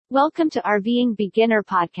Welcome to RVing Beginner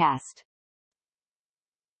Podcast.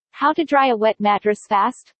 How to dry a wet mattress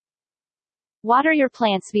fast? Water your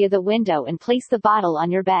plants via the window and place the bottle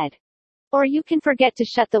on your bed. Or you can forget to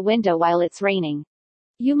shut the window while it's raining.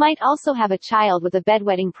 You might also have a child with a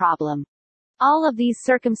bedwetting problem. All of these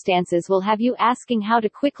circumstances will have you asking how to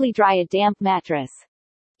quickly dry a damp mattress.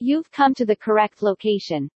 You've come to the correct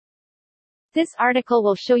location. This article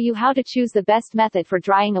will show you how to choose the best method for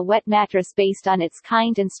drying a wet mattress based on its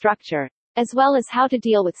kind and structure, as well as how to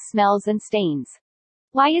deal with smells and stains.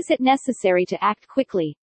 Why is it necessary to act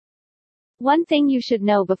quickly? One thing you should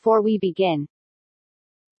know before we begin.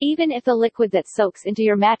 Even if the liquid that soaks into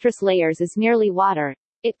your mattress layers is merely water,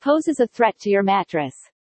 it poses a threat to your mattress.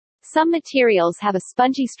 Some materials have a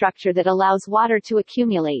spongy structure that allows water to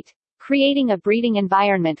accumulate, creating a breeding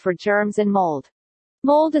environment for germs and mold.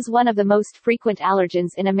 Mold is one of the most frequent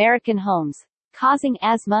allergens in American homes, causing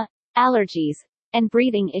asthma, allergies, and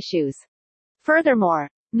breathing issues. Furthermore,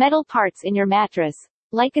 metal parts in your mattress,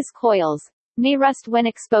 like its coils, may rust when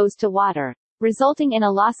exposed to water, resulting in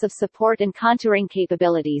a loss of support and contouring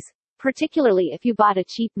capabilities, particularly if you bought a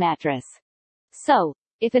cheap mattress. So,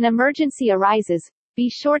 if an emergency arises, be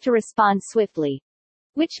sure to respond swiftly.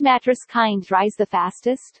 Which mattress kind dries the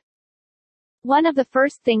fastest? One of the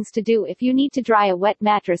first things to do if you need to dry a wet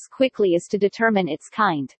mattress quickly is to determine its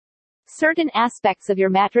kind. Certain aspects of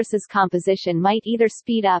your mattress's composition might either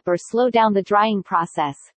speed up or slow down the drying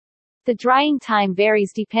process. The drying time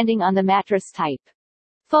varies depending on the mattress type.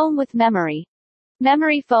 Foam with memory.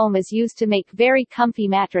 Memory foam is used to make very comfy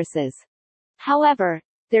mattresses. However,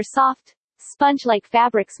 their soft, sponge-like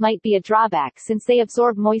fabrics might be a drawback since they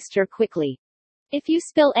absorb moisture quickly. If you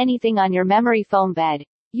spill anything on your memory foam bed,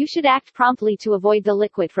 you should act promptly to avoid the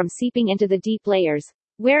liquid from seeping into the deep layers,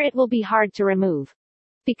 where it will be hard to remove.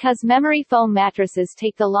 Because memory foam mattresses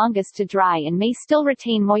take the longest to dry and may still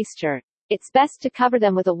retain moisture, it's best to cover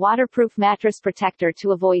them with a waterproof mattress protector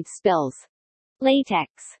to avoid spills.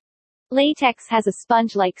 Latex. Latex has a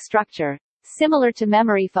sponge-like structure, similar to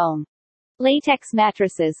memory foam. Latex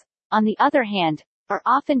mattresses, on the other hand, are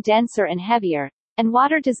often denser and heavier, and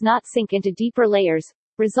water does not sink into deeper layers,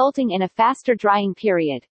 resulting in a faster drying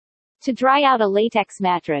period. To dry out a latex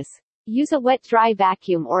mattress, use a wet-dry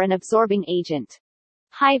vacuum or an absorbing agent.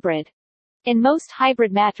 Hybrid. In most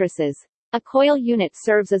hybrid mattresses, a coil unit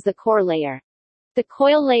serves as the core layer. The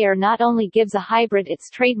coil layer not only gives a hybrid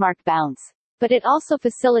its trademark bounce, but it also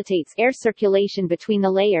facilitates air circulation between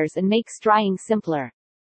the layers and makes drying simpler.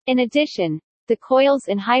 In addition, the coils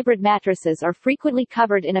in hybrid mattresses are frequently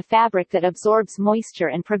covered in a fabric that absorbs moisture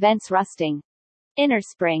and prevents rusting.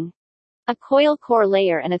 Innerspring. A coil core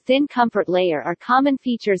layer and a thin comfort layer are common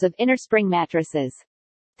features of innerspring mattresses.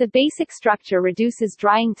 The basic structure reduces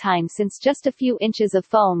drying time since just a few inches of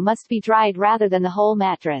foam must be dried rather than the whole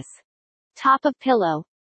mattress. Top of pillow.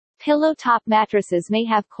 Pillow top mattresses may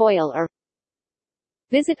have coil or.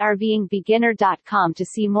 Visit RVingBeginner.com to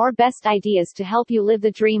see more best ideas to help you live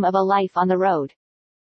the dream of a life on the road.